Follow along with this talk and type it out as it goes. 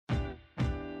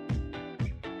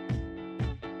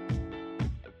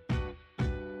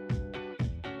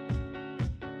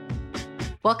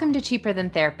Welcome to Cheaper Than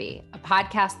Therapy, a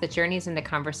podcast that journeys into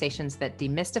conversations that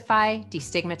demystify,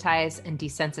 destigmatize, and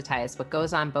desensitize what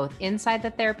goes on both inside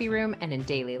the therapy room and in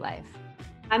daily life.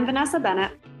 I'm Vanessa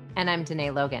Bennett. And I'm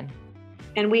Danae Logan.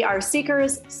 And we are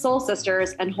seekers, soul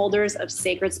sisters, and holders of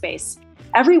sacred space.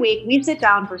 Every week, we sit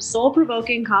down for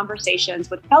soul-provoking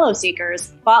conversations with fellow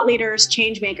seekers, thought leaders,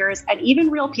 change makers, and even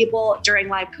real people during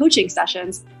live coaching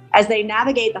sessions as they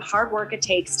navigate the hard work it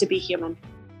takes to be human.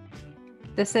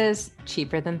 This is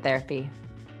Cheaper Than Therapy.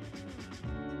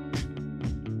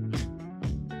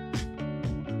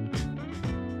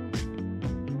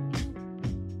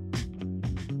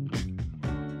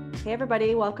 Hey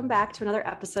everybody, welcome back to another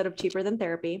episode of Cheaper Than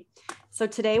Therapy. So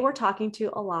today we're talking to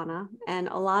Alana, and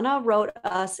Alana wrote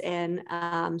us in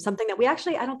something that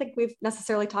I don't think we've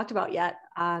necessarily talked about yet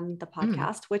on the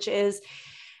podcast, which is,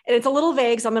 and it's a little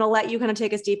vague, so I'm going to let you kind of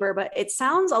take us deeper, but it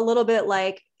sounds a little bit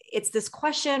like it's this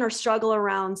question or struggle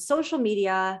around social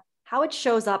media, how it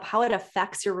shows up, how it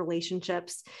affects your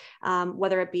relationships,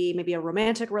 whether it be maybe a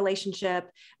romantic relationship,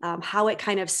 how it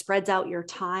kind of spreads out your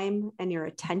time and your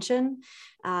attention.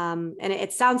 And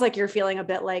it sounds like you're feeling a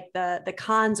bit like the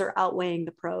cons are outweighing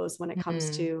the pros when it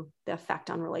comes to the effect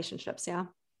on relationships. Yeah.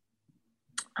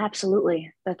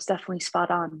 Absolutely. That's definitely spot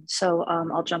on. So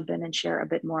I'll jump in and share a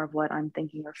bit more of what I'm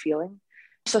thinking or feeling.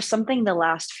 So something the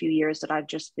last few years that I've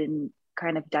just been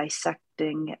kind of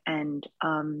dissecting and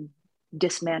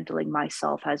dismantling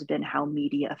myself has been how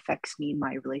media affects me in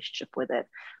my relationship with it.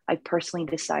 I personally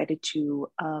decided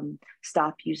to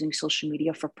stop using social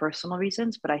media for personal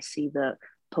reasons, but I see the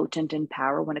potent in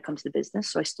power when it comes to business.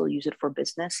 So I still use it for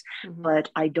business, but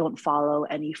I don't follow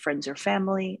any friends or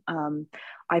family.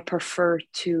 I prefer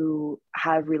to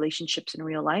have relationships in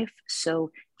real life.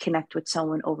 So connect with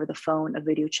someone over the phone, a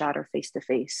video chat, or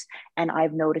face-to-face. And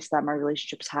I've noticed that my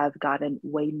relationships have gotten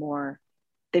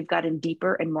they've gotten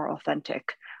deeper and more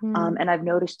authentic. And I've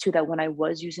noticed too that when I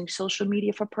was using social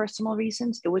media for personal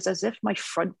reasons, it was as if my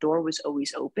front door was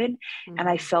always open and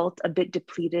I felt a bit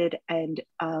depleted and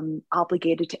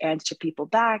obligated to answer people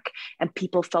back. And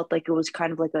people felt like it was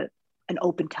kind of like an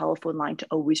open telephone line to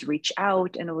always reach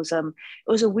out. And it was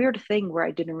a weird thing where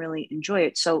I didn't really enjoy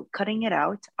it. So cutting it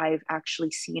out, I've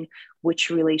actually seen which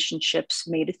relationships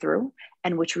made it through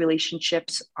and which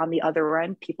relationships on the other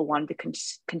end, people wanted to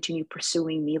continue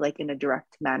pursuing me like in a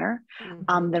direct manner.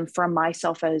 Then for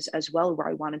myself as well, where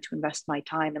I wanted to invest my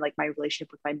time and like my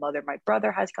relationship with my mother, my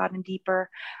brother has gotten deeper.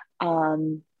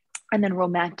 And then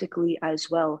romantically as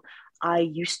well, I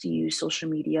used to use social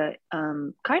media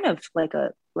kind of like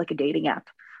a dating app.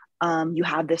 You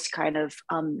have this kind of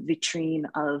vitrine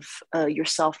of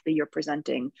yourself that you're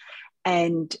presenting.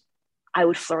 And I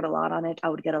would flirt a lot on it. I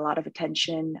would get a lot of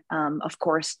attention. Of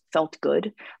course, felt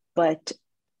good, but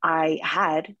I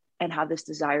had and have this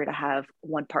desire to have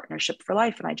one partnership for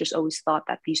life. And I just always thought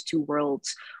that these two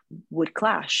worlds would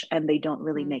clash and they don't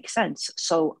really make sense.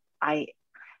 So I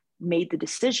made the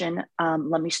decision,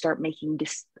 let me start making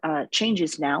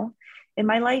changes now in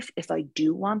my life if I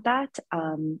do want that.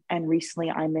 And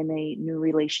recently I'm in a new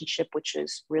relationship, which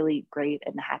is really great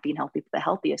and happy and healthy, the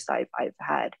healthiest I've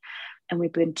had. And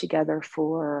we've been together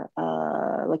for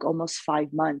like almost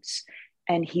 5 months.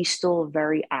 And he's still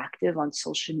very active on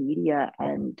social media.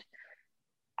 And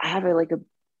I have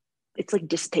it's like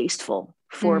distasteful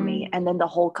for me. And then the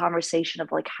whole conversation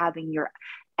of like having your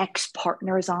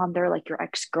ex-partners on there, like your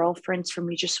ex-girlfriends, for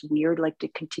me, just weird, like to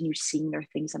continue seeing their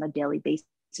things on a daily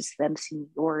basis, them seeing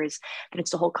yours. Then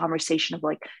it's the whole conversation of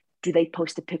like, do they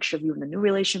post a picture of you in the new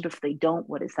relationship? If they don't,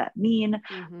 what does that mean?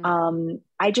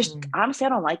 I just, honestly, I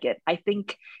don't like it. I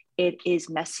think it is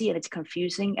messy and it's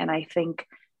confusing. And I think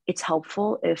it's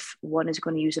helpful if one is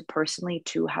going to use it personally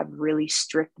to have really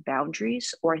strict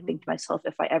boundaries. Or I think to myself,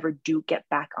 if I ever do get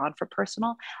back on for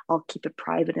personal, I'll keep it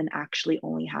private and actually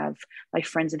only have my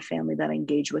friends and family that I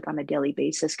engage with on a daily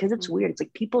basis. Cause it's weird. It's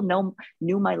like people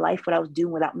knew my life, what I was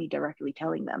doing without me directly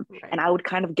telling them. Right. And I would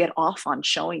kind of get off on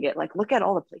showing it. Like, look at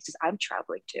all the places I'm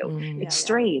traveling to. It's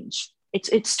strange.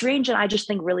 It's strange. And I just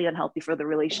think really unhealthy for the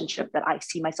relationship that I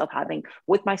see myself having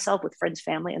with myself, with friends,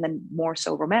 family, and then more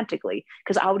so romantically,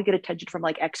 because I would get attention from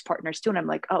like ex-partners too. And I'm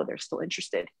like, oh, they're still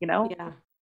interested, you know? Yeah.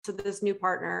 So this new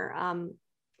partner,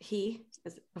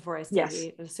 before I say yes.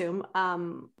 we assume,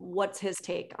 what's his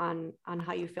take on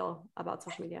how you feel about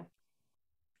social media?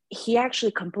 He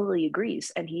actually completely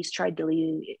agrees. And he's tried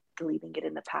deleting it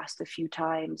in the past a few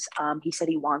times. He said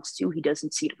he wants to. He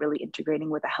doesn't see it really integrating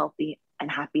with a healthy and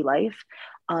happy life.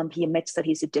 He admits that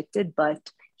he's addicted,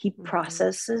 but he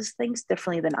processes things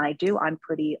differently than I do. I'm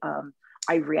pretty,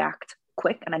 I react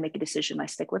quick and I make a decision, I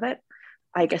stick with it.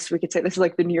 I guess we could say this is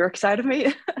like the New York side of me.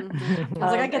 Mm-hmm. I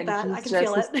was like, I get that. I can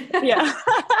feel it. Yeah.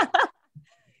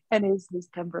 And his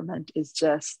temperament is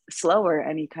just slower,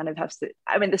 and he kind of has to,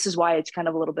 I mean, this is why it's kind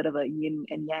of a little bit of a yin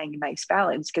and yang nice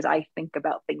balance, because I think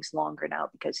about things longer now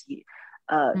because he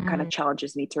kind of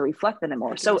challenges me to reflect on it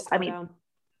more. So I mean,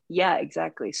 yeah,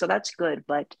 exactly. So that's good.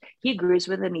 But he agrees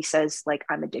with it, and he says, like,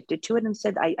 I'm addicted to it, and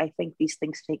said, I think these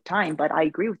things take time, but I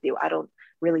agree with you. I don't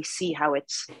really see how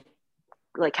it's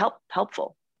like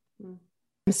helpful.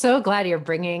 I'm so glad you're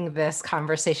bringing this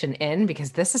conversation in,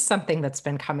 because this is something that's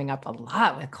been coming up a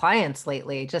lot with clients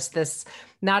lately. Just this,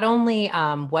 not only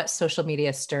what social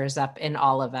media stirs up in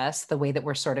all of us, the way that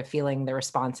we're sort of feeling the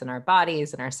response in our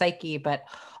bodies and our psyche, but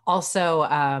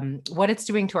also what it's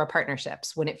doing to our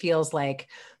partnerships when it feels like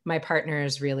my partner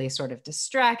is really sort of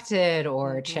distracted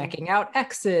or checking out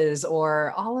exes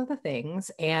or all of the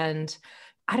things. And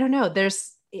I don't know,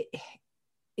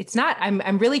 it's not,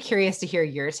 I'm really curious to hear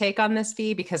your take on this,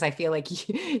 Fee, because I feel like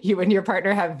you and your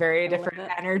partner have very different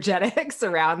energetics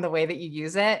around the way that you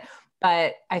use it.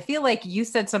 But I feel like you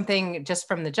said something just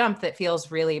from the jump that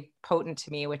feels really potent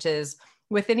to me, which is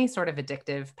with any sort of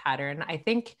addictive pattern, I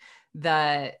think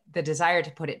the desire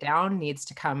to put it down needs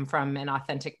to come from an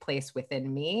authentic place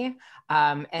within me,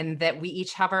 and that we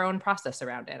each have our own process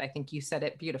around it. I think you said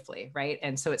it beautifully, right?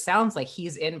 And so it sounds like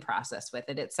he's in process with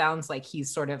it. It sounds like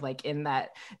he's sort of like in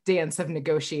that dance of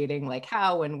negotiating, like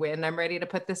how and when I'm ready to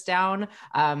put this down.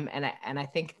 And I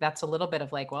think that's a little bit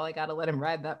of like, well, I got to let him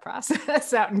ride that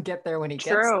process out and get there when he gets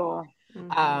there.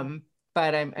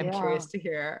 But I'm curious to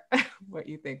hear what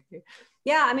you think.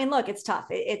 Yeah, I mean, look, it's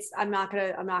tough. I'm not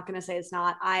gonna say it's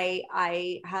not.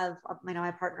 I have,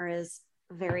 my partner is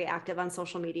very active on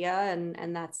social media,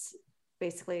 and that's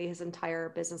basically his entire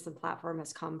business and platform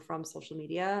has come from social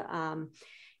media.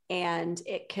 And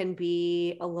it can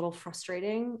be a little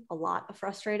frustrating, a lot of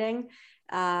frustrating,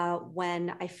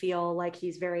 when I feel like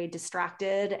he's very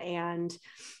distracted, and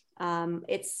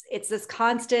it's this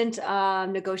constant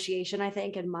negotiation, I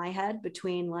think, in my head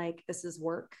between like, this is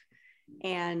work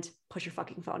and put your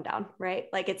fucking phone down, right?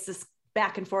 Like it's this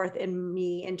back and forth in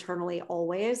me internally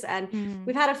always. And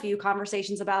we've had a few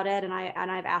conversations about it, and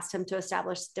I've asked him to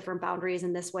establish different boundaries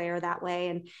in this way or that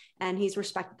way, and he's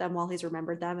respected them while he's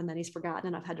remembered them, and then he's forgotten,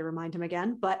 and I've had to remind him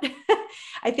again. But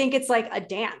I think it's like a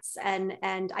dance, and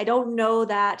I don't know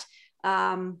that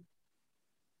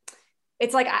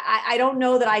it's like, I don't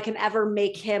know that I can ever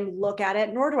make him look at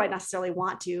it, nor do I necessarily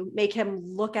want to make him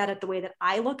look at it the way that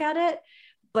I look at it.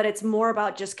 But it's more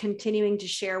about just continuing to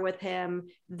share with him,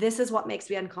 this is what makes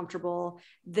me uncomfortable.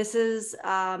 This is,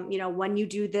 when you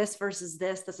do this versus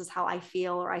this is how I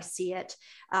feel or I see it.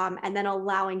 And then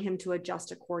allowing him to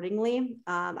adjust accordingly.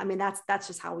 I mean, that's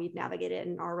just how we've navigated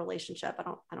in our relationship. I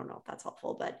don't know if that's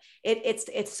helpful, but it's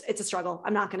a struggle.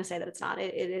 I'm not going to say that it's not.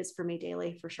 It is for me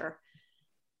daily, for sure.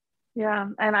 Yeah.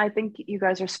 And I think you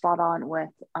guys are spot on with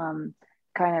kind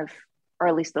of, or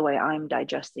at least the way I'm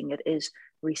digesting it, is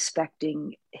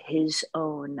respecting his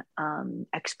own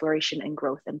exploration and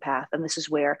growth and path. And this is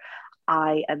where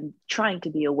I am trying to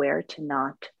be aware to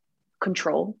not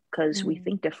control, because we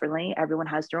think differently. Everyone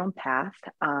has their own path.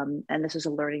 And this is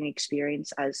a learning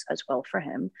experience as well for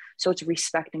him. So it's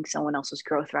respecting someone else's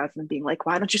growth rather than being like,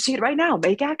 why don't you see it right now?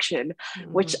 Make action,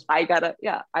 which I'm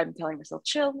telling myself,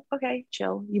 chill. Okay,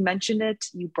 chill. You mentioned it.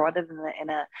 You brought it in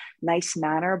a nice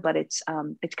manner, but it's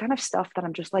kind of stuff that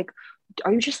I'm just like,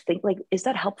 are you just is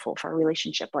that helpful for a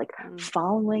relationship? Like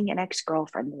following an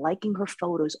ex-girlfriend, liking her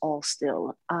photos all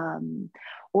still,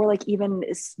 or like even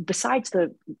besides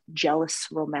the jealous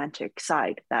romantic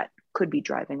side that could be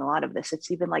driving a lot of this, it's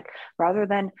even like, rather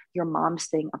than your mom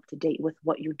staying up to date with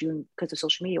what you're doing because of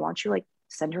social media, why don't you like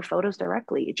send her photos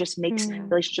directly? It just makes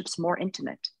relationships more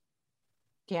intimate.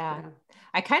 Yeah.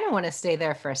 I kind of want to stay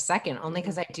there for a second, only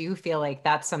because I do feel like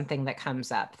that's something that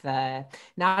comes up.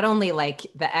 Not only like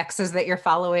the exes that you're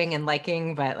following and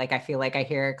liking, but like, I feel like I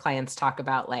hear clients talk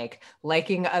about like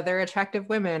liking other attractive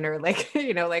women, or like,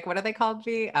 like, what are they called?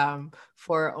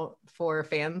 For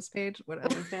fans page? What are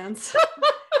fans?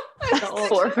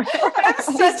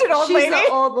 I'm such an old She's lady. the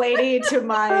old lady to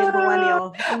my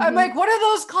millennial. I'm like, what are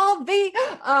those called?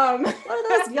 What are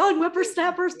those young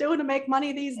whippersnappers doing to make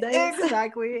money these days?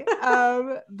 Exactly.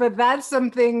 But that's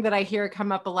something that I hear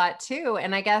come up a lot too.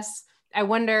 And I guess I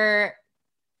wonder,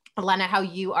 Alana, how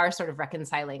you are sort of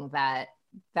reconciling that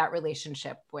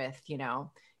relationship with,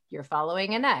 you're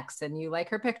following an ex and you like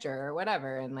her picture or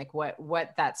whatever, and like what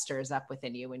that stirs up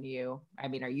within you when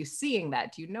are you seeing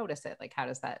that? Do you notice it? Like, how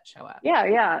does that show up?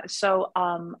 Yeah. So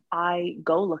I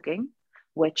go looking,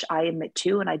 which I admit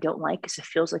to, and I don't like, because it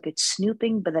feels like it's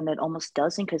snooping, but then it almost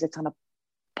doesn't, because it's on a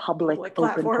public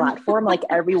open platform, like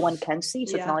everyone can see.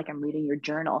 So it's not like I'm reading your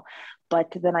journal,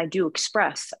 but then I do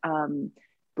express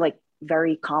like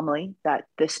very calmly that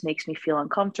this makes me feel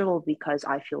uncomfortable because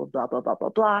I feel blah, blah, blah, blah,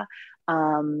 blah.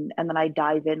 And then I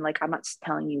dive in, like, I'm not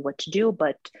telling you what to do,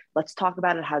 but let's talk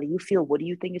about it. How do you feel? What do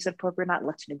you think is appropriate or not?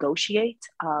 Let's negotiate.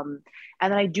 And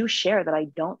then I do share that I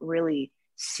don't really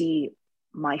see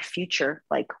my future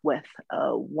like with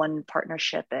one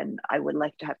partnership, and I would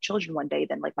like to have children one day.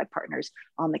 Then like my partner's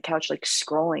on the couch like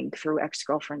scrolling through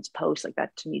ex-girlfriend's posts, like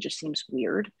that to me just seems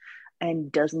weird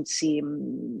and doesn't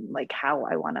seem like how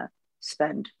I want to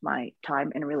spend my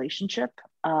time in a relationship.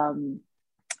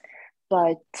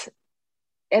 But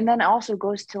and then also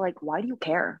goes to like, why do you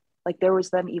care? Like there was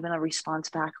then even a response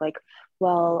back like,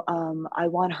 well, I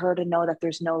want her to know that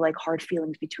there's no like hard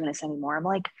feelings between us anymore. I'm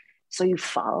like, so you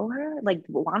follow her? Like,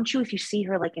 why don't you, if you see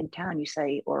her like in town, you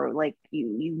say, or like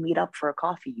you meet up for a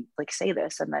coffee, you like say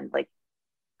this, and then like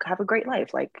have a great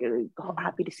life. Like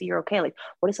happy to see you're okay. Like,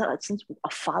 what is that? That seems a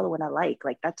follow and a like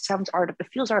that sounds it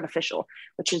feels artificial,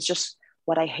 which is just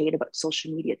what I hate about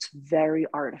social media. It's very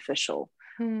artificial.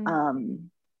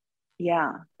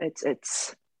 Yeah,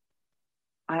 it's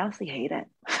I honestly hate it,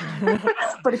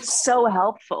 but it's so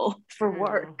helpful for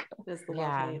work.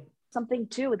 Yeah. Something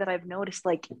too that I've noticed,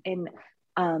 like in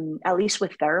at least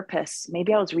with therapists,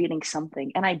 maybe I was reading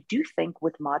something, and I do think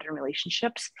with modern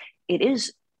relationships, it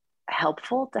is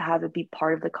helpful to have it be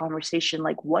part of the conversation.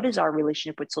 Like, what is our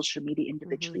relationship with social media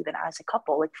individually, then as a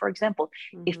couple? Like, for example,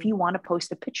 if you want to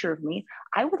post a picture of me,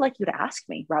 I would like you to ask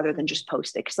me rather than just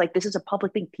post it, because like this is a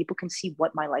public thing. People can see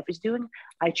what my life is doing.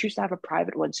 I choose to have a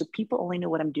private one, so people only know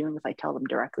what I'm doing if I tell them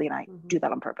directly, and I do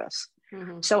that on purpose.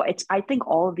 So I think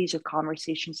all of these are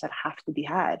conversations that have to be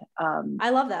had. I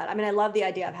love that. I mean, I love the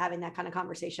idea of having that kind of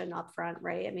conversation up front,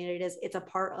 right? I mean, it's a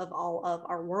part of all of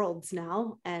our worlds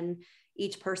now, and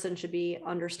each person should be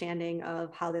understanding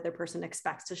of how the other person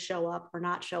expects to show up or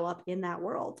not show up in that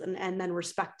world, and then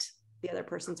respect the other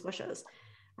person's wishes.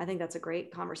 I think that's a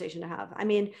great conversation to have. I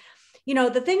mean, you know,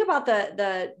 the thing about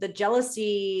the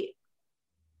jealousy,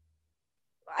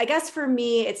 I guess for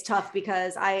me, it's tough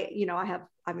because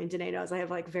Danae knows I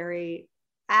have like very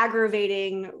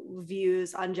aggravating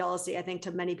views on jealousy, I think,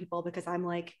 to many people, because I'm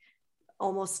like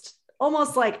almost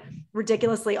like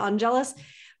ridiculously unjealous.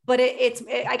 But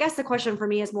I guess the question for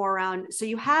me is more around, so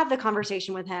you have the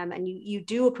conversation with him and you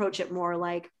do approach it more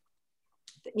like,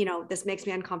 you know, this makes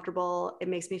me uncomfortable. It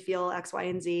makes me feel X, Y,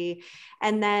 and Z.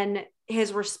 And then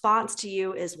his response to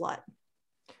you is what?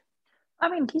 I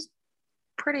mean, he's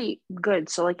pretty good.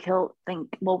 So like he'll think,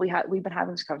 well, we've been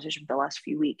having this conversation for the last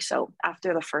few weeks. So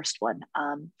after the first one,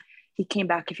 he came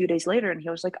back a few days later and he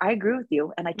was like, I agree with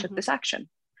you, and I took this action.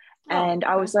 And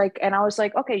I was like,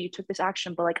 okay, you took this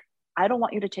action, but like, I don't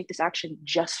want you to take this action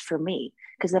just for me,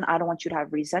 because then I don't want you to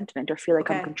have resentment or feel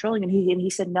like I'm controlling. And he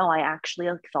said, no, I actually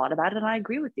like thought about it and I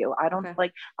agree with you. I don't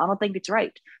think it's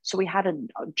right. So we had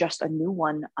just a new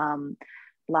one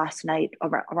last night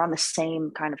around the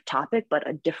same kind of topic, but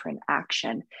a different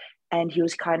action. And he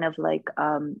was kind of like,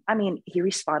 he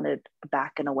responded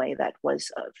back in a way that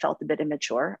was felt a bit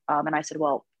immature. And I said,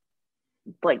 well,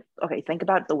 like, okay, think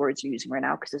about the words you're using right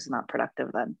now, because this is not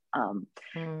productive then.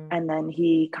 And then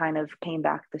he kind of came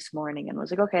back this morning and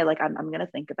was like, okay, like I'm going to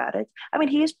think about it. I mean,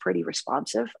 he is pretty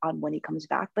responsive on when he comes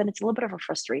back, but it's a little bit of a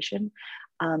frustration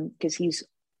because he's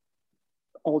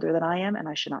older than I am and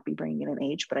I should not be bringing in an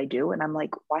age, but I do. And I'm like,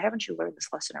 why haven't you learned this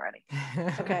lesson already?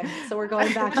 Okay. So we're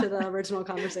going back to the original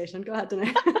conversation. Go ahead,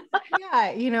 Danae.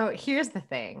 Yeah. You know, here's the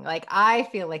thing. Like, I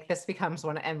feel like this becomes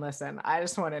one, and listen, I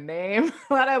just want to name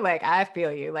what I'm like, I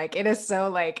feel you. Like, it is so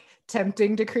like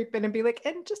tempting to creep in and be like,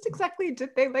 and just exactly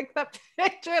did they like that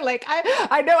picture? Like,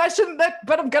 I know I shouldn't look,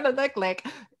 but I'm going to look. Like,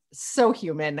 so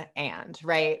human. And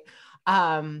right.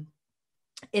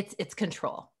 It's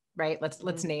control. Right.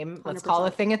 Let's name, let's 100%. Call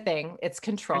a thing. It's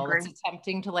control. It's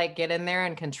attempting to like get in there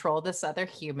and control this other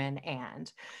human.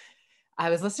 And I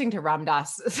was listening to Ram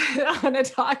Dass on a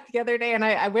talk the other day, and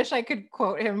I wish I could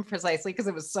quote him precisely because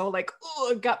it was so like,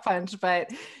 oh, gut punch.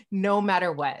 But no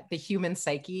matter what, the human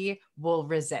psyche will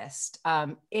resist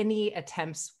any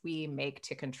attempts we make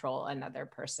to control another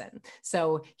person.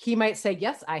 So he might say,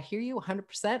 yes, I hear you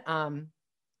 100%.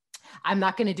 I'm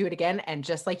not going to do it again. And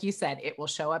just like you said, it will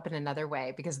show up in another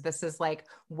way, because this is like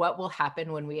what will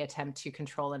happen when we attempt to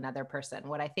control another person.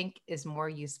 What I think is more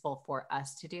useful for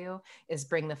us to do is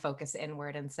bring the focus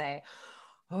inward and say,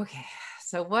 Okay.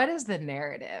 So what is the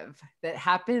narrative that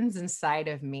happens inside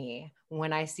of me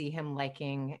when I see him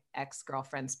liking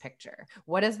ex-girlfriend's picture?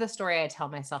 What is the story I tell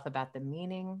myself about the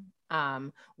meaning?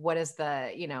 What is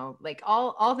the, like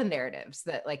all the narratives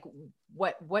that like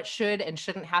what should and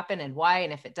shouldn't happen and why,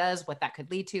 and if it does, what that could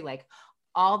lead to, like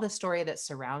all the story that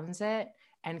surrounds it.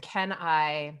 And can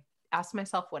I ask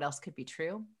myself what else could be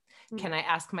true? Can I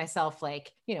ask myself,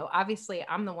 like, obviously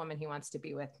I'm the woman he wants to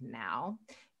be with now.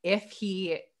 If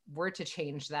he were to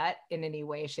change that in any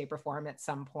way, shape, or form at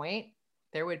some point,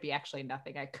 there would be actually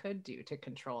nothing I could do to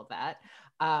control that.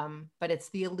 But it's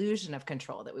the illusion of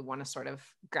control that we want to sort of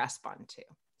grasp onto.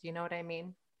 Do you know what I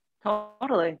mean?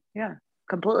 Totally. Yeah,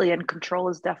 completely. And control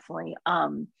is definitely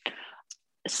an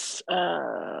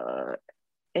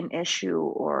issue,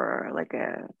 or like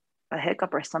a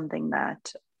hiccup or something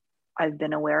that I've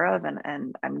been aware of,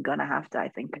 and I'm gonna have to, I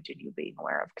think, continue being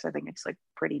aware of, because I think it's like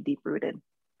pretty deep rooted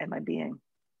in my being.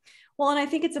 Well, and I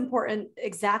think it's important,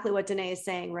 exactly what Danae is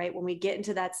saying, right? When we get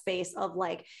into that space of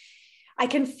like, I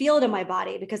can feel it in my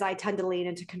body, because I tend to lean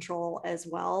into control as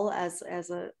well as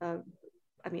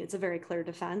I mean, it's a very clear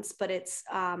defense, but it's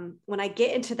when I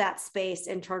get into that space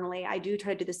internally, I do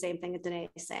try to do the same thing that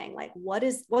Danae is saying, like,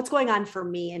 what's going on for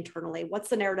me internally? What's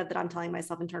the narrative that I'm telling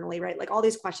myself internally, right? Like all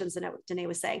these questions that Danae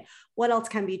was saying, what else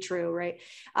can be true, right?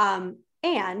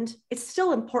 And it's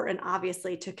still important,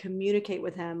 obviously, to communicate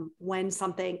with him when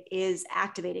something is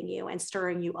activating you and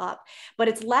stirring you up. But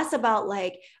it's less about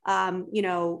like,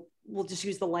 we'll just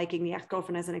use the liking the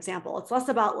ex-girlfriend as an example. It's less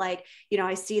about like,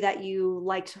 I see that you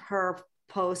liked her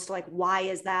post, like, why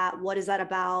is that? What is that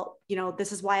about?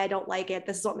 This is why I don't like it.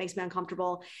 This is what makes me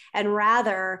uncomfortable. And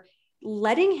rather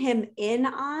letting him in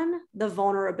on the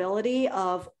vulnerability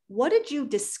of, what did you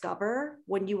discover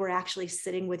when you were actually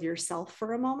sitting with yourself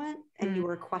for a moment and you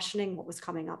were questioning what was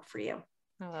coming up for you?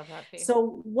 I love that. Fee.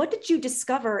 So what did you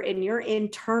discover in your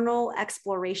internal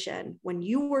exploration when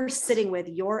you were sitting with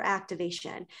your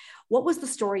activation? What was the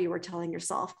story you were telling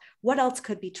yourself? What else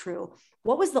could be true?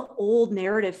 What was the old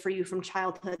narrative for you from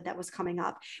childhood that was coming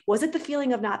up? Was it the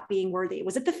feeling of not being worthy?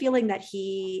 Was it the feeling that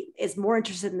he is more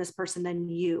interested in this person than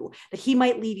you, that he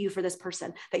might leave you for this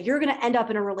person, that you're going to end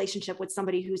up in a relationship with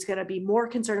somebody who's going to be more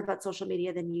concerned about social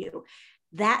media than you?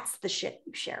 That's the shit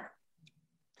you share.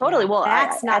 Totally. Well,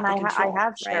 that's not the control, I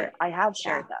have shared, right? I have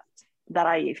shared that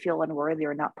I feel unworthy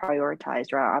or not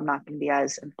prioritized, or I'm not going to be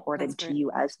as important to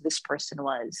you as this person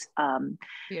was.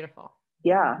 Beautiful.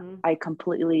 Yeah, I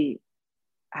completely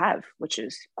have, which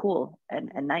is cool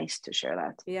and nice to share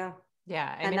that. Yeah.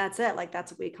 Yeah. And that's it. Like,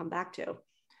 that's what we come back to.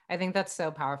 I think that's so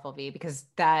powerful, V, because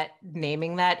that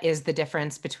naming that is the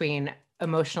difference between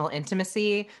emotional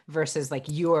intimacy versus like,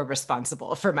 you're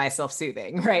responsible for my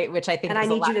self-soothing, right? Which I think, and I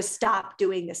need you to stop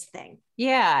doing this thing.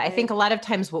 Yeah. Right? I think a lot of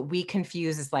times what we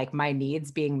confuse is like my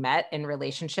needs being met in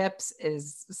relationships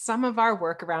is some of our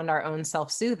work around our own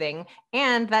self-soothing.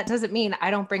 And that doesn't mean I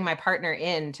don't bring my partner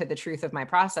into the truth of my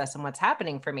process and what's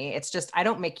happening for me. It's just, I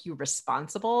don't make you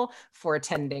responsible for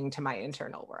attending to my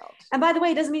internal world. And by the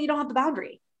way, it doesn't mean you don't have the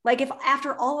boundary. Like, if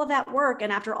after all of that work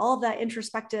and after all of that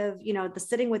introspective, the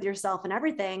sitting with yourself and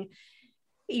everything,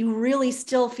 you really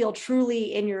still feel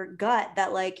truly in your gut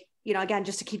that, like, again,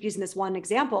 just to keep using this one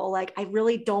example, like, I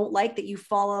really don't like that you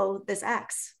follow this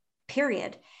ex,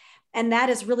 period. And that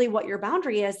is really what your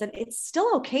boundary is. Then it's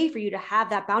still okay for you to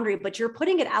have that boundary, but you're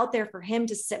putting it out there for him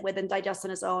to sit with and digest on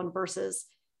his own, versus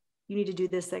you need to do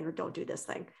this thing or don't do this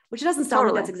thing, which doesn't sound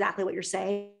like that's exactly what you're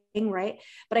saying. Right.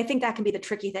 But I think that can be the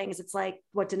tricky thing, is it's like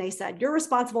what Danae said, you're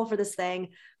responsible for this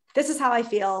thing. This is how I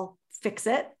feel, fix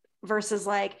it, versus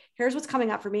like, here's what's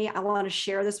coming up for me. I want to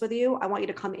share this with you. I want you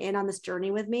to come in on this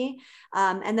journey with me.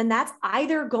 And then that's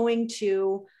either going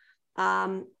to,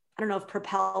 I don't know if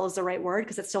propel is the right word,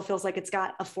 because it still feels like it's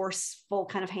got a forceful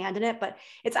kind of hand in it, but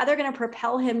it's either going to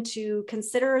propel him to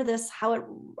consider this,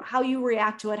 how you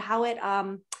react to it, how it,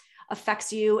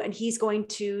 affects you, and he's going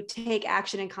to take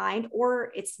action in kind, or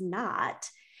it's not.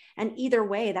 And either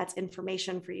way, that's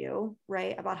information for you,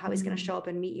 right? About how he's going to show up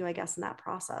and meet you, I guess, in that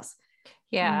process.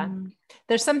 Yeah.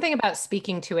 There's something about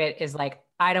speaking to it is like,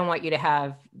 I don't want you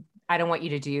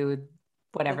to do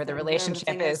whatever the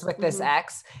relationship is with this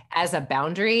ex as a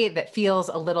boundary that feels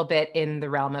a little bit in the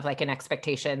realm of like an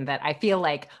expectation that I feel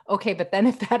like, okay, but then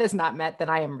if that is not met, then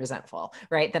I am resentful,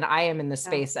 right? Then I am in the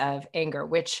space of anger,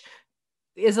 which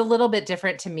is a little bit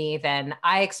different to me than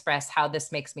I express how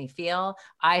this makes me feel.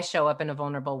 I show up in a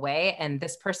vulnerable way, and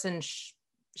this person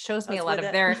shows me a lot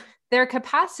of their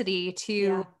capacity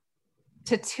to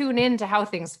to tune in to how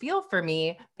things feel for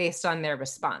me based on their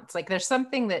response. Like there's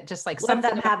something that just like let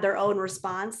them have their own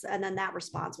response, and then that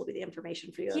response will be the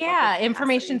information for you. Yeah,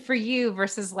 information for you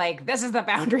versus like, this is the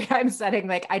boundary I'm setting.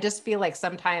 Like, I just feel like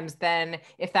sometimes then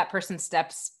if that person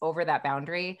steps over that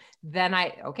boundary, then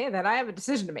I have a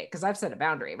decision to make because I've set a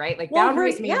boundary, right? Like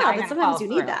boundaries mean but sometimes you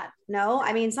need that. No,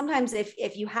 I mean, sometimes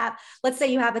if you have, let's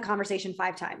say you have the conversation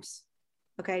 5 times.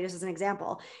 Okay, just as an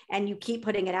example, and you keep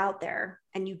putting it out there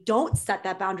and you don't set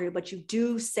that boundary, but you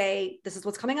do say, this is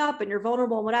what's coming up and you're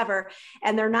vulnerable and whatever.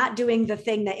 And they're not doing the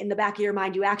thing that in the back of your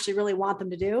mind, you actually really want them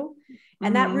to do.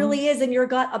 And that really is in your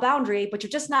gut a boundary, but you're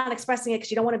just not expressing it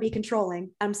because you don't want to be controlling.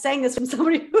 I'm saying this from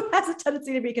somebody who has a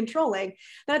tendency to be controlling.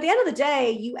 Then at the end of the day,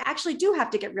 you actually do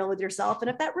have to get real with yourself. And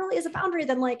if that really is a boundary,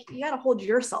 then like you got to hold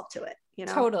yourself to it. You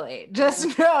know? Totally.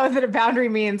 Just know that a boundary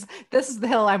means this is the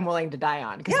hill I'm willing to die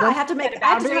on. Yeah, I have to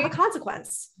have a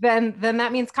consequence. Then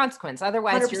that means consequence.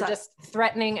 Otherwise 100%. you're just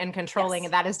threatening and controlling,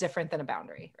 and that is different than a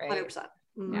boundary, right? 100%.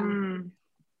 Yeah.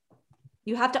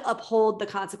 You have to uphold the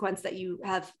consequence that you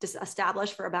have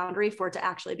established for a boundary for it to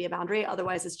actually be a boundary.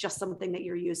 Otherwise, it's just something that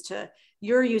you're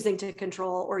using to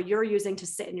control, or you're using to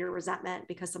sit in your resentment,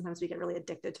 because sometimes we get really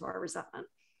addicted to our resentment.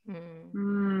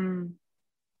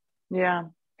 Yeah.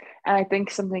 And I think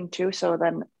something too, so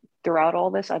then throughout all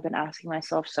this, I've been asking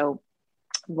myself, so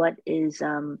what is,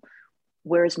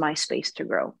 where is my space to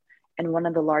grow? And one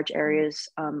of the large areas,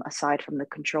 aside from the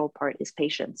control part, is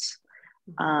patience.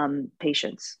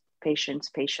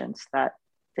 Patience that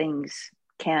things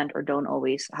can't or don't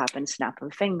always happen snap of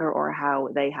a finger, or how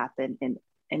they happen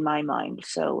in my mind.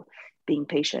 So being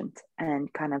patient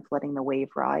and kind of letting the wave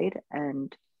ride,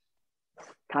 and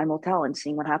time will tell, and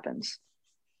seeing what happens.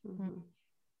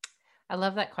 I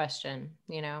love that question.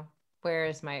 Where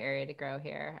is my area to grow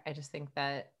here? I just think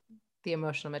that the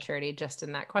emotional maturity just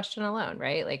in that question alone,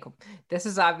 right? Like, this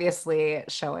is obviously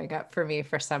showing up for me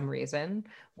for some reason.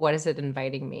 What is it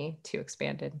inviting me to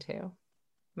expand into?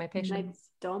 My patience.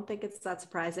 I don't think it's that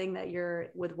surprising that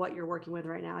with what you're working with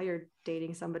right now, you're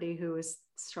dating somebody who is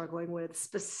struggling with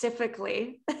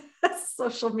specifically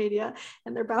social media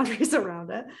and their boundaries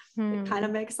around it. It kind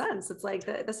of makes sense. It's like,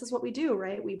 this is what we do,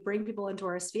 right? We bring people into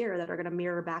our sphere that are going to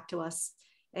mirror back to us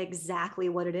exactly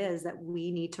what it is that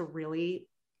we need to really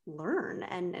learn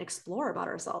and explore about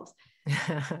ourselves.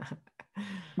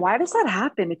 Why does that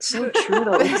happen? It's so true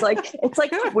though. It's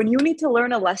like when you need to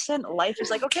learn a lesson, life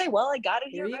is like, okay, well, I got it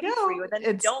here ready for you. And then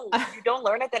you don't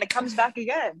learn it, then it comes back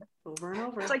again. Over and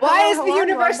over. It's like, why is the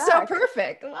universe so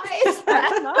perfect? Why is that? I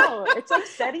don't know. It's like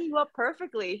setting you up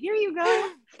perfectly. Here you go.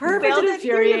 Perfect and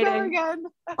infuriating. Again.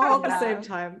 All at the same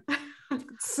time.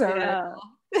 So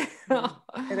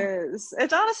it is.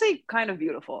 It's honestly kind of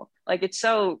beautiful. Like, it's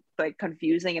so like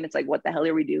confusing, and it's like, what the hell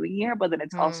are we doing here? But then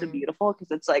it's also beautiful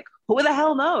because it's like, who the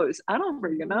hell knows? I don't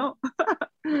freaking know.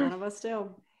 None of us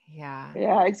do. Yeah,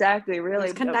 exactly. Really.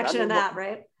 There's connection in that,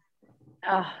 right?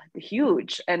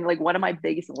 Huge. And like, one of my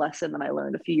biggest lessons that I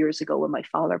learned a few years ago when my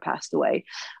father passed away,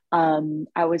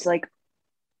 I was like,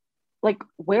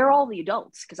 where are all the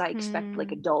adults? Because I expect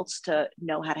like adults to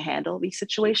know how to handle these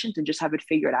situations and just have it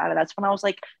figured out. And that's when I was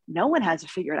like, no one has it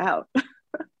figured out.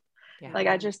 Like,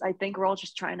 I think we're all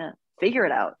just trying to figure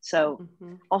it out. So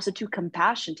also to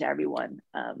compassion to everyone,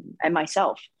 and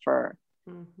myself for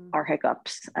our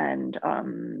hiccups and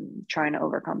trying to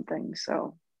overcome things.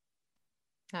 So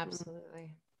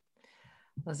absolutely.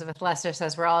 Elizabeth Lester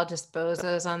says we're all just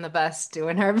bozos on the bus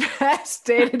doing our best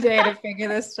day to day to figure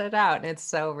this shit out. And it's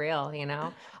so real,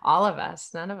 all of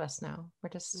us, none of us know. We're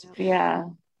just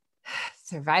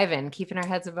surviving, keeping our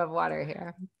heads above water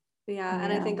here. Yeah.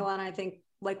 And I think, Alana,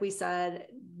 like we said,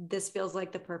 this feels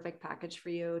like the perfect package for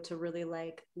you to really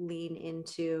like lean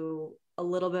into a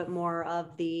little bit more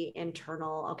of the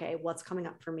internal, okay, what's coming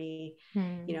up for me?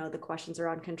 The questions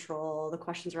around control, the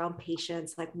questions around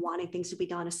patience, like wanting things to be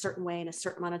done a certain way in a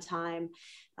certain amount of time.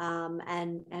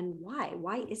 And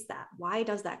why is that? Why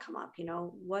does that come up?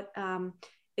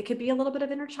 It could be a little bit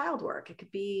of inner child work. It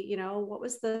could be,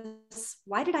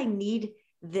 why did I need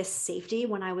this safety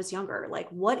when I was younger? Like,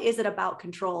 what is it about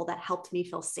control that helped me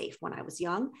feel safe when I was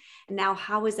young? And now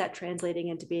how is that translating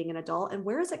into being an adult? And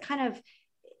where is it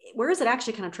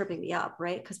actually kind of tripping me up,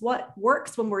 right? Because what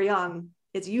works when we're young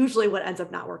is usually what ends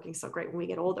up not working so great when we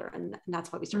get older. And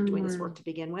that's why we start doing this work to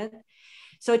begin with.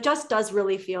 So it just does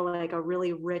really feel like a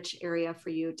really rich area for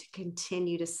you to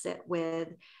continue to sit with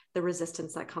the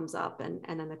resistance that comes up and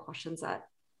then the questions that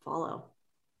follow.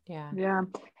 Yeah.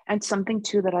 And something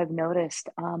too that I've noticed,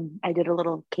 I did a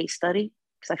little case study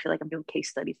because I feel like I'm doing case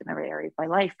studies in every area of my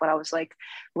life, but I was like,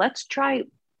 let's try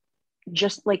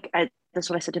just like, that's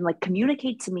what I said to him, like,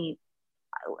 communicate to me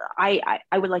I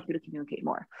would like you to communicate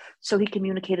more. So he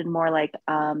communicated more like,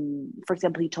 for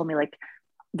example, he told me like,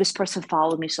 this person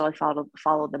followed me, so I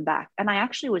followed them back. And I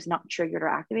actually was not triggered or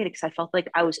activated because I felt like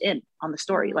I was in on the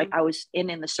story, like I was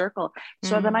in the circle.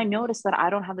 So then I noticed that I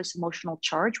don't have this emotional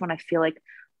charge when I feel like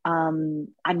I'm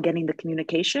getting the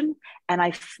communication. And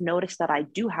I've noticed that I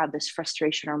do have this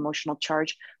frustration or emotional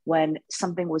charge when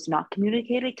something was not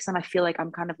communicated, because then I feel like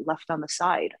I'm kind of left on the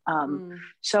side.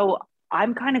 So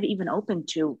I'm kind of even open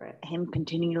to him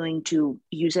continuing to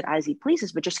use it as he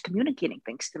pleases, but just communicating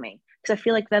things to me, because I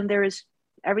feel like then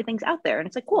everything's out there and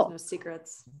it's like, cool. There's no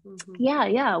secrets.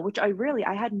 Yeah. Which I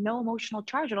had no emotional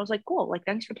charge, and I was like, cool, like,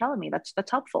 thanks for telling me. That's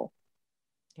helpful.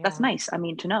 Yeah. That's nice. I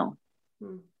mean, to know.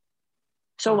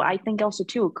 So I think also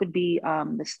too, it could be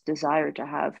this desire to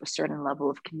have a certain level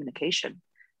of communication,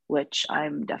 which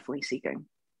I'm definitely seeking.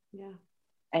 Yeah.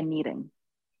 And needing.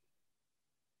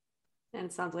 And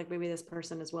it sounds like maybe this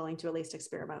person is willing to at least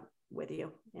experiment with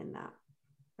you in that.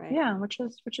 Right. Yeah, which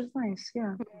is nice.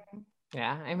 Yeah.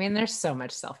 Yeah. I mean, there's so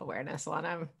much self-awareness,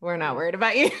 Alana. We're not worried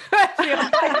about you.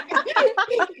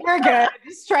 You're good.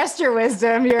 Just trust your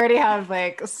wisdom. You already have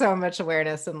like so much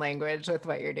awareness and language with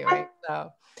what you're doing.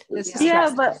 So it's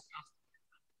just but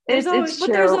there's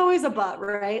always a but,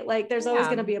 right? Like there's always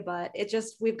going to be a but. It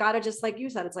just, we've got to just, like you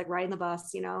said, it's like riding the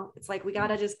bus, it's like, we got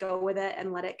to just go with it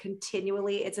and let it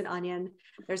continually, it's an onion.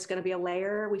 There's going to be a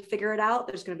layer. We figure it out.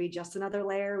 There's going to be just another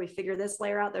layer. We figure this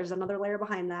layer out. There's another layer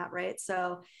behind that. Right.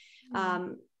 So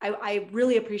I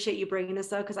really appreciate you bringing this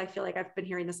though, because I feel like I've been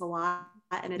hearing this a lot,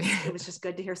 and it was just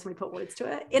good to hear somebody put words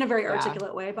to it in a very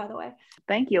articulate way, by the way.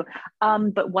 Thank you.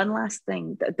 But one last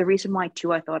thing, the reason why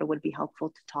too I thought it would be helpful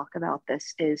to talk about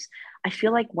this is I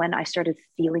feel like when I started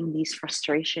feeling these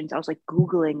frustrations, I was like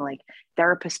Googling like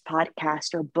therapist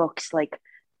podcast or books, like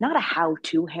not a how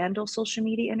to handle social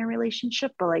media in a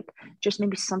relationship, but like just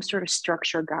maybe some sort of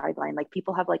structure guideline. Like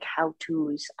people have like how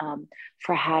to's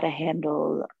for how to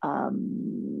handle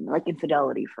like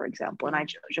infidelity, for example. And I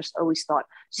just always thought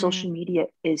social media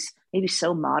is maybe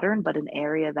so modern, but an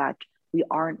area that we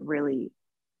aren't really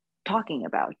talking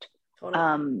about.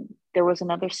 Totally. There was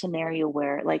another scenario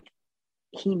where like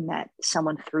he met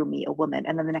someone through me, a woman,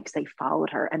 and then the next day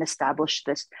followed her and established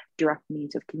this direct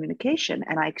means of communication.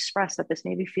 And I expressed that this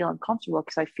made me feel uncomfortable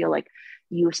because I feel like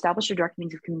you established a direct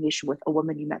means of communication with a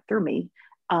woman you met through me.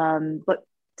 But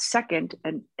second,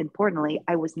 and importantly,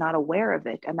 I was not aware of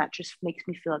it. And that just makes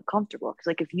me feel uncomfortable. Because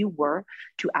like if you were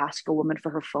to ask a woman for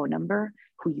her phone number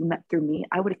who you met through me,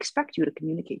 I would expect you to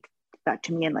communicate that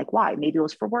to me and like why. Maybe it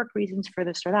was for work reasons, for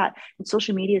this or that. And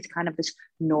social media is kind of this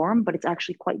norm, but it's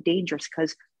actually quite dangerous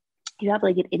because you have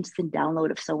like an instant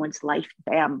download of someone's life,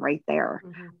 bam, right there.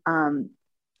 And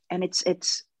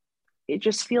it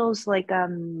just feels like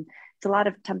it's a lot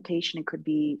of temptation. It could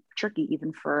be tricky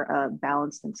even for a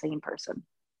balanced and sane person.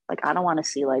 Like I don't want to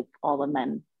see like all the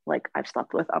men like I've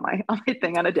slept with on my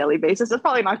thing on a daily basis. It's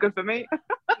probably not good for me.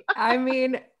 I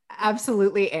mean,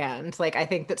 absolutely. And like, I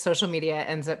think that social media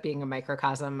ends up being a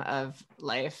microcosm of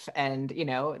life and,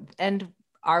 and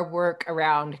our work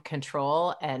around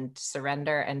control and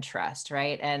surrender and trust.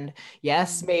 Right. And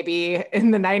yes, maybe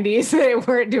in the 90s, they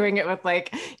weren't doing it with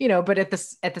like, but at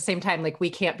the same time, like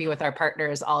we can't be with our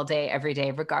partners all day, every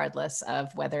day, regardless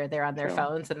of whether they're on their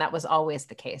phones. And that was always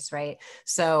the case. Right.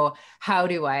 So how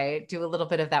do I do a little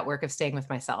bit of that work of staying with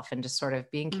myself and just sort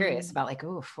of being curious about like,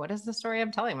 oof, what is the story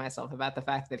I'm telling myself about the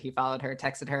fact that he followed her,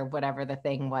 texted her, whatever the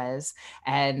thing was.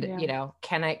 And,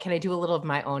 can I do a little of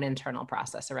my own internal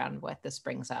process around what this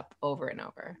brings up over and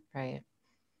over, right?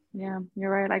 Yeah, you're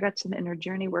right. I got some inner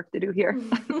journey work to do here.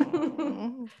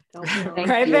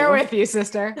 Right there with you,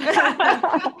 sister.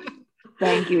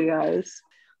 Thank you, guys.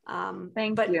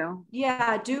 Thank you.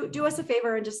 Yeah, do us a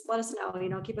favor and just let us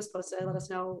know. Keep us posted. Let us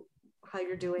know how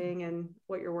you're doing and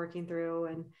what you're working through.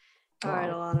 And all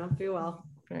right, Alana, be well.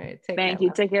 All right, thank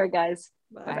you. Take care, guys.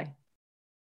 Bye.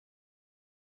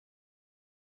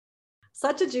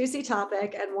 Such a juicy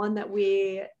topic, and one that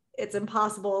it's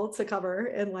impossible to cover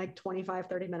in like 25,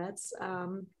 30 minutes.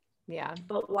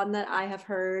 But one that I have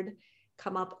heard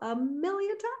come up a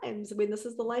million times. I mean, this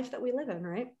is the life that we live in,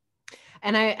 right?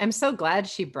 And I'm so glad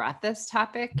she brought this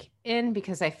topic in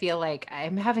because I feel like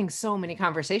I'm having so many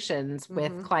conversations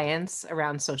with clients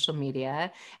around social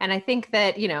media. And I think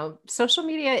that, social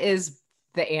media is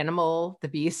the animal, the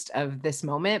beast of this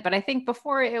moment. But I think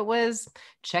before it was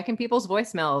checking people's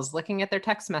voicemails, looking at their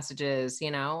text messages,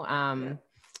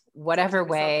 whatever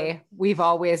way we've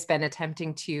always been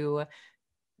attempting to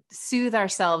soothe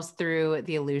ourselves through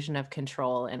the illusion of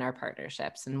control in our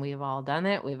partnerships. And we've all done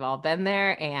it. We've all been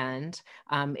there. And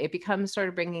it becomes sort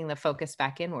of bringing the focus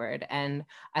back inward. And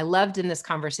I loved in this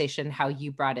conversation how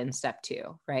you brought in step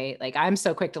 2, right? Like, I'm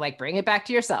so quick to like, bring it back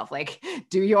to yourself, like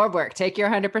do your work, take your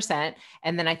 100%.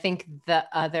 And then I think the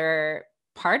other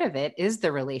part of it is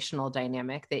the relational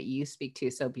dynamic that you speak to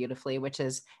so beautifully, which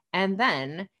is, and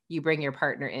then you bring your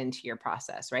partner into your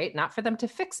process, right? Not for them to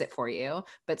fix it for you,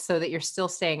 but so that you're still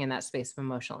staying in that space of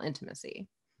emotional intimacy.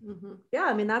 Mm-hmm. Yeah.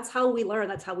 I mean, that's how we learn.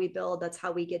 That's how we build. That's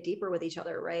how we get deeper with each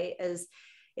other, right?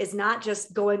 Is not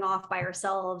just going off by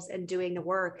ourselves and doing the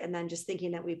work and then just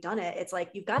thinking that we've done it. It's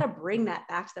like, you've got to bring that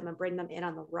back to them and bring them in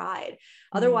on the ride.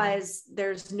 Otherwise,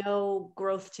 there's no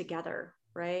growth together,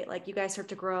 right? Like, you guys have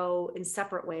to grow in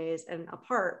separate ways and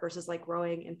apart versus like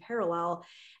growing in parallel.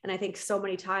 And I think so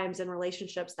many times in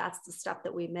relationships, that's the step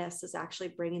that we miss, is actually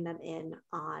bringing them in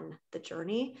on the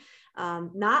journey.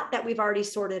 Not that we've already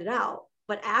sorted it out,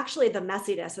 but actually the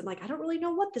messiness and like, I don't really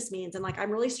know what this means. And like,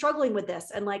 I'm really struggling with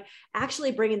this, and like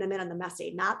actually bringing them in on the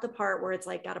messy, not the part where it's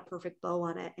like got a perfect bow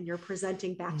on it and you're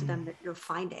presenting back to them your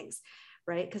findings,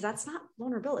 right? Because that's not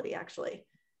vulnerability, actually.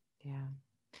 Yeah.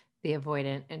 The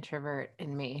avoidant introvert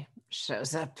in me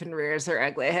shows up and rears her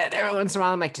ugly head every once in a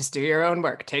while. I'm like, just do your own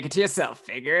work, take it to yourself,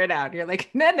 figure it out. And you're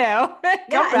like, no,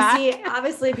 go back. And see,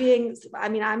 obviously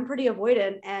I'm pretty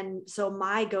avoidant. And so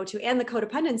my go-to, and the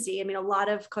codependency, I mean, a lot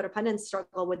of codependents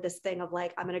struggle with this thing of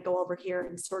like, I'm going to go over here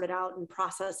and sort it out and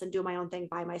process and do my own thing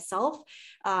by myself.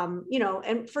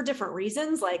 And for different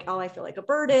reasons, like, oh, I feel like a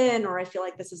burden, or I feel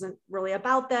like this isn't really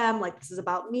about them. Like, this is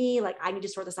about me. Like, I need to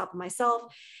sort this out for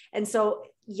myself. And so,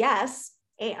 yes.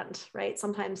 And right.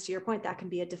 Sometimes, to your point, that can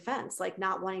be a defense, like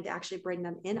not wanting to actually bring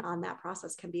them in on that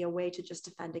process can be a way to just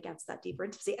defend against that deeper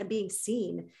intimacy and being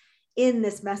seen in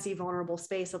this messy, vulnerable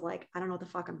space of like, I don't know what the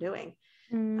fuck I'm doing.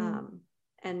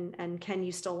 And can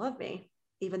you still love me,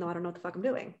 even though I don't know what the fuck I'm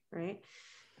doing. Right.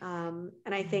 And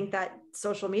I think that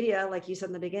social media, like you said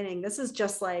in the beginning, this is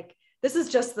just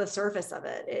the surface of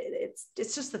it.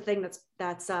 It's just the thing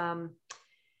that's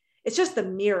it's just the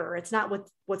mirror. It's not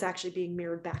what's actually being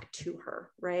mirrored back to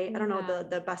her, right? I don't know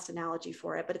the best analogy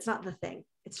for it, but it's not the thing.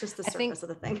 It's just the surface of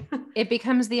the thing. It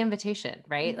becomes the invitation,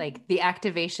 right? Like, the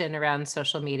activation around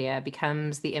social media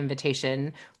becomes the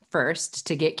invitation, first,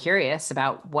 to get curious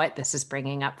about what this is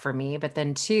bringing up for me, but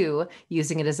then 2,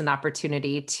 using it as an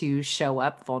opportunity to show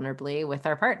up vulnerably with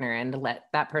our partner and to let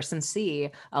that person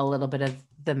see a little bit of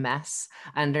the mess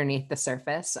underneath the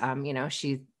surface.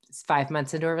 She's 5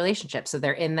 months into a relationship, so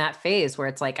they're in that phase where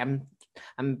it's like,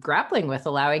 I'm grappling with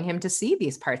allowing him to see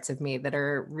these parts of me that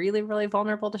are really, really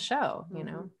vulnerable to show,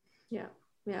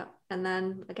 Yeah. And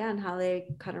then again, how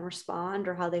they kind of respond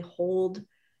or how they hold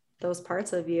those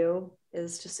parts of you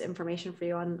is just information for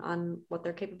you on what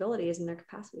their capabilities and their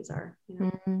capacities are,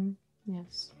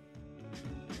 Yes.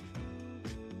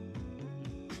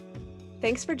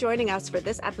 Thanks for joining us for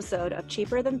this episode of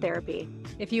Cheaper Than Therapy.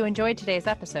 If you enjoyed today's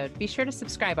episode, be sure to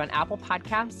subscribe on Apple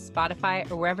Podcasts, Spotify,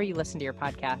 or wherever you listen to your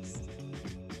podcasts.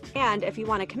 And if you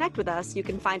want to connect with us, you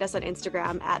can find us on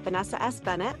Instagram at Vanessa S.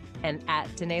 Bennett and at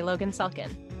Danae Logan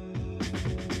Selkin.